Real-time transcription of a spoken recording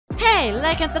Hey,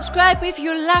 like and subscribe if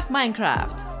you love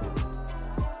Minecraft.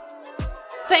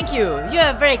 Thank you, you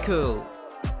are very cool.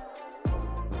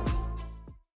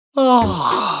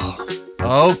 Oh,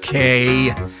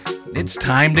 okay. It's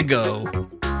time to go.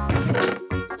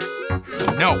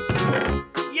 No.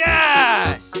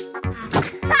 Yes!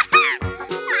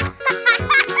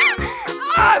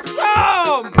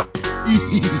 Awesome!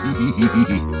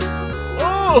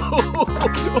 Oh,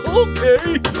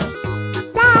 okay.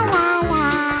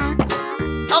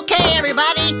 Okay,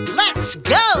 everybody, let's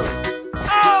go!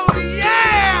 Oh,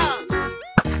 yeah!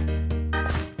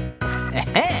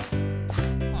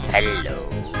 Hello.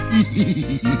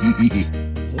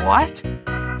 What?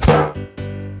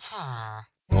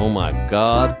 Oh my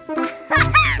God.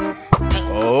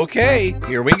 Okay,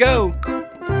 here we go.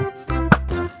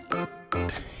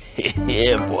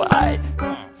 Yeah, boy.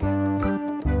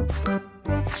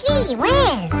 Gee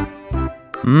whiz!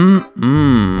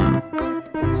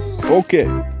 Okay.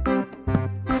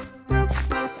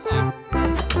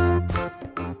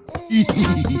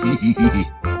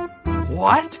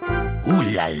 What? Ooh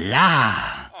la la!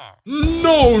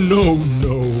 No, no,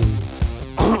 no.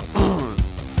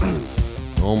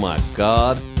 Oh my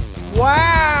God.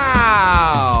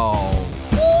 Wow!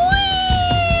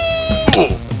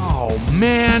 Oh,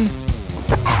 man.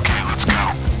 Okay, let's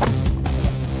go.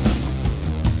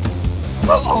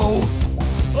 Uh-oh.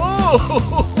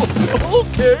 Oh,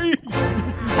 okay.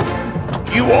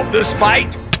 You want this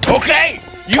fight? Okay,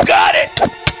 you got it!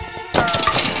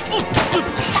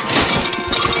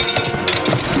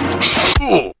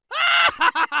 Ooh.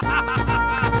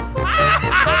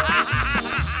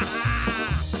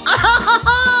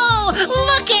 Oh,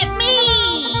 look at me!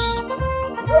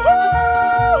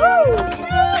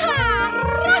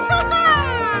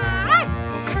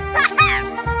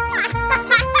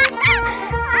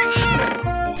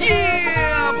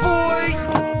 Yeah, boy!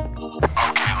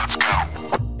 Okay, let's go.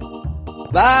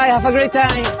 Bye, have a great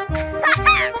time.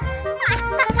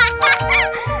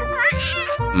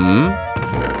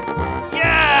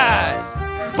 Yes!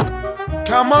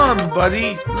 Come on,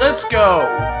 buddy. Let's go.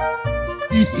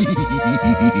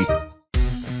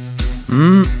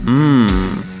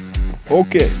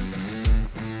 Okay.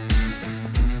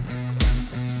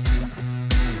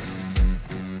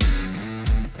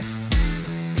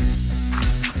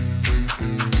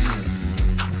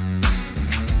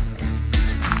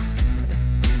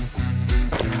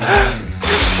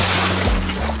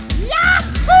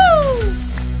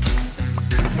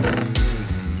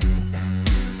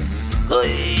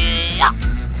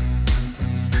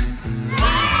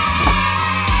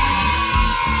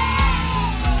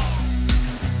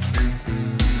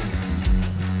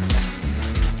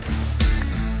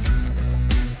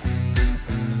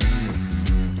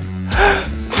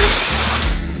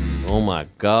 Oh my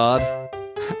God.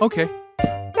 Okay.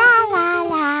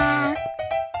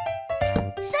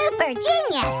 Super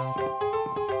genius!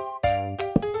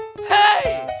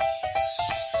 Hey!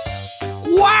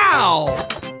 Wow!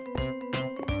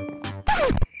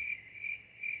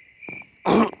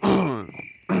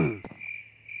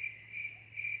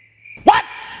 What?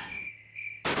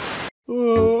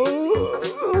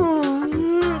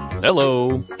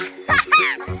 Hello.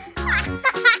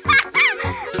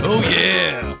 Oh,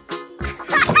 yeah!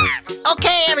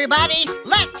 Okay, everybody,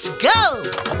 let's go!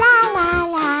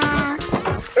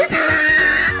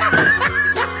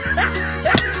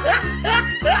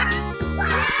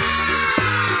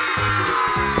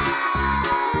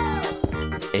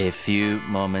 A few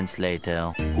moments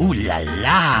later. Ooh la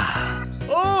la!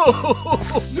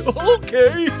 Oh,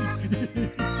 okay.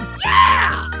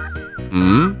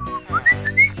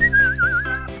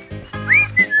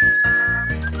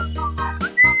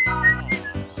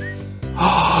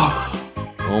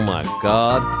 Oh my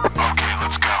God. Okay,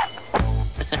 let's go.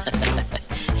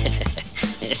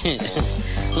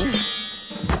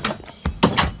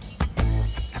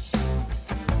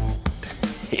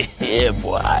 Yeah,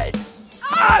 boy.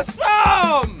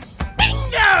 Awesome!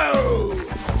 Bingo!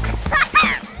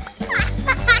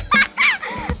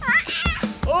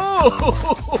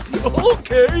 Oh,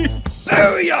 okay.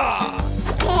 Booyah!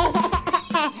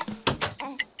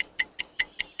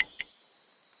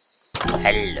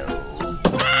 Hello.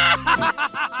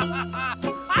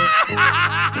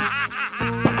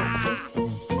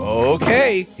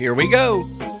 Okay, here we go.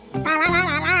 Okay,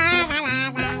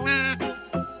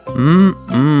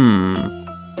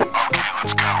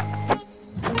 let's go.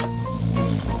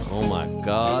 Oh my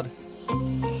God.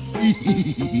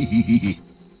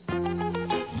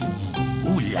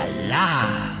 Ooh la la!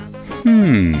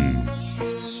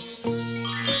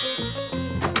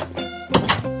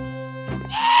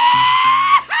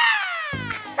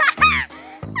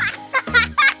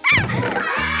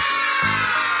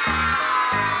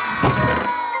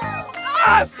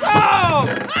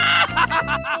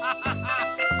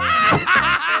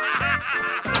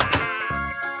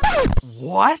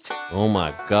 What? Oh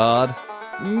my God.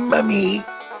 Mummy.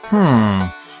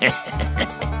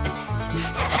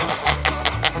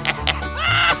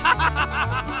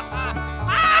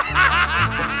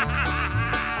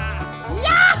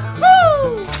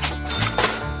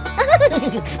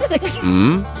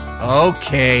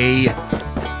 Okay.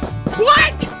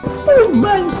 What? Oh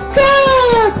my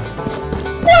God!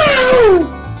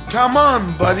 Wow! Come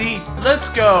on, buddy. Let's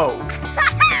go.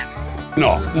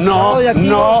 No, no,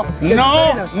 no,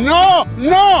 no, no,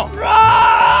 no!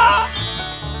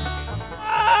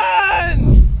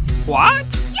 What?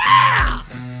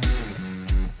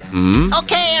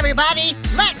 Okay, everybody,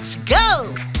 let's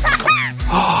go!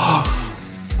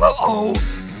 Uh-oh.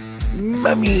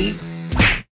 Mummy.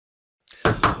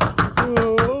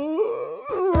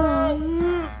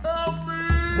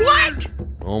 What?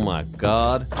 Oh my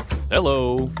God.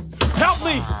 Hello. Help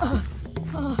me!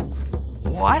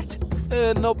 What?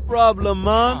 No problem,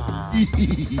 Mom. Okay,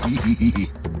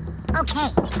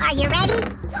 are you ready?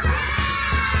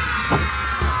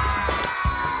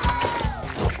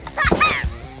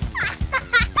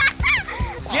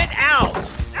 Get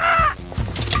out!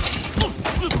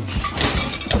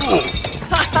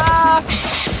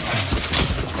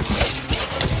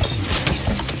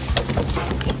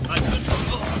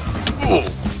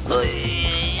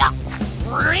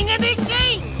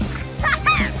 Ring-a-ding-ding!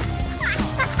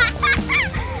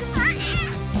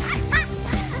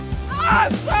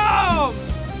 Awesome!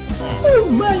 Oh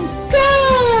my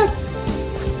God!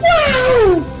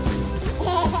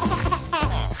 Wow!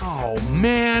 Oh,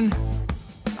 man.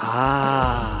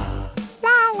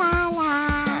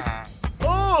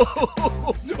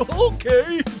 Oh,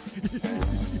 okay.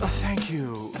 Thank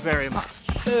you very much.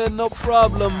 No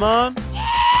problem, Mom.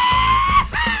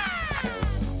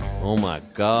 Oh my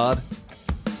God.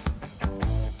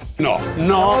 No,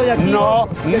 no, no,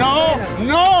 no,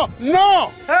 no,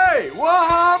 no! Hey, what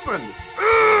happened?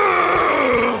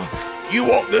 You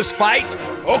want this fight?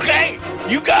 Okay,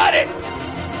 you got it!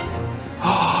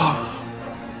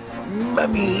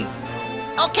 Mummy.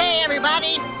 Okay,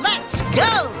 everybody, let's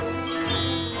go!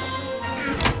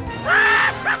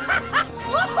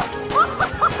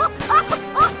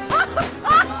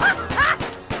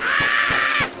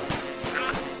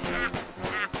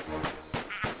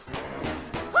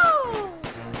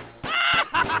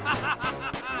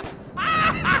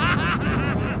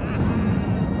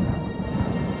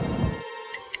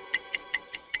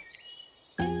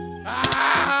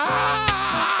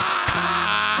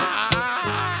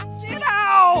 Get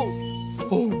out!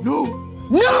 Oh, no.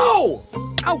 No!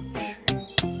 Ouch!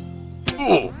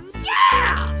 Oh.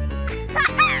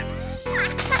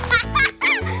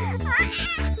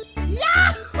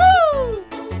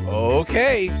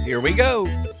 Okay, here we go.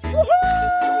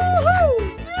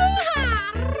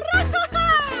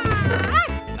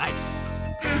 Nice.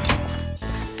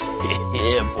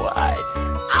 Yeah, boy.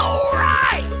 All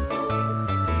right!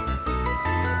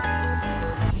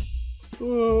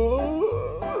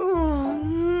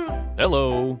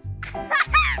 Hello.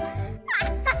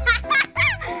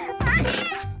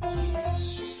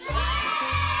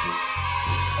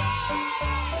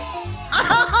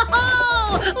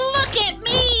 Oh, look at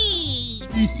me!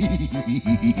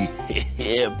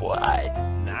 Yeah, boy.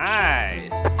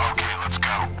 Nice. Okay, let's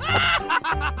go.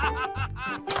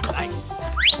 Nice.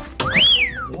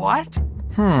 What?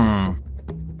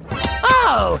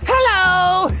 Oh,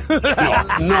 hello!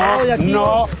 No,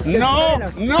 no, no,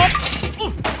 no!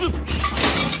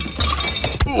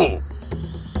 Oh.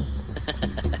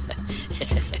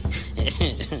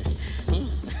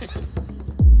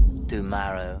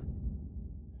 Tomorrow.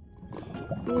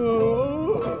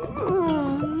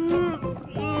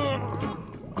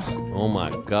 Oh my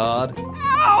God.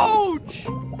 Ouch!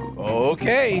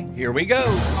 Okay, here we go.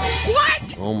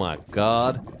 What? Oh my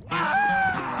God.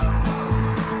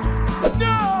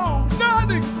 No, not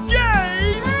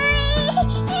again!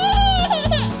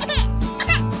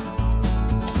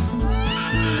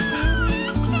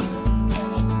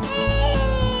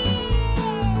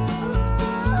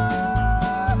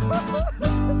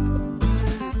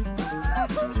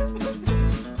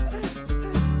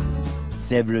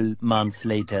 Several months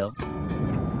later.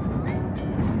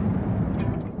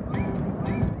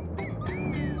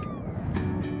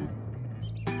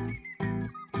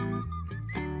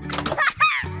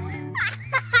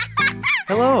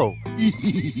 Hello.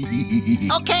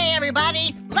 Okay,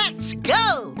 everybody, let's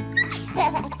go!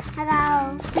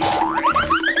 Hello.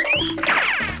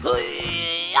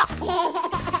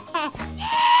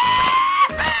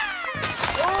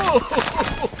 Oh,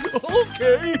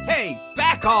 okay. Hey,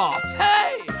 back off.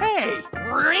 Hey, hey.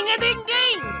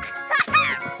 Ring-a-ding-ding!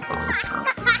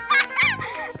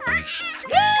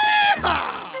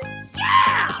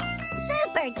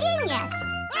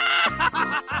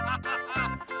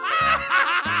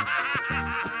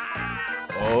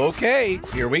 Okay,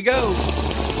 here we go.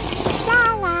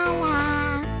 La la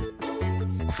la.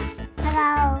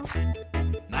 Hello.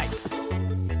 Nice.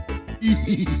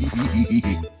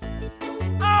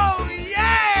 Oh,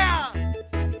 yeah!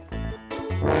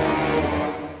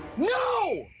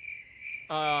 No!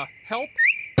 Help?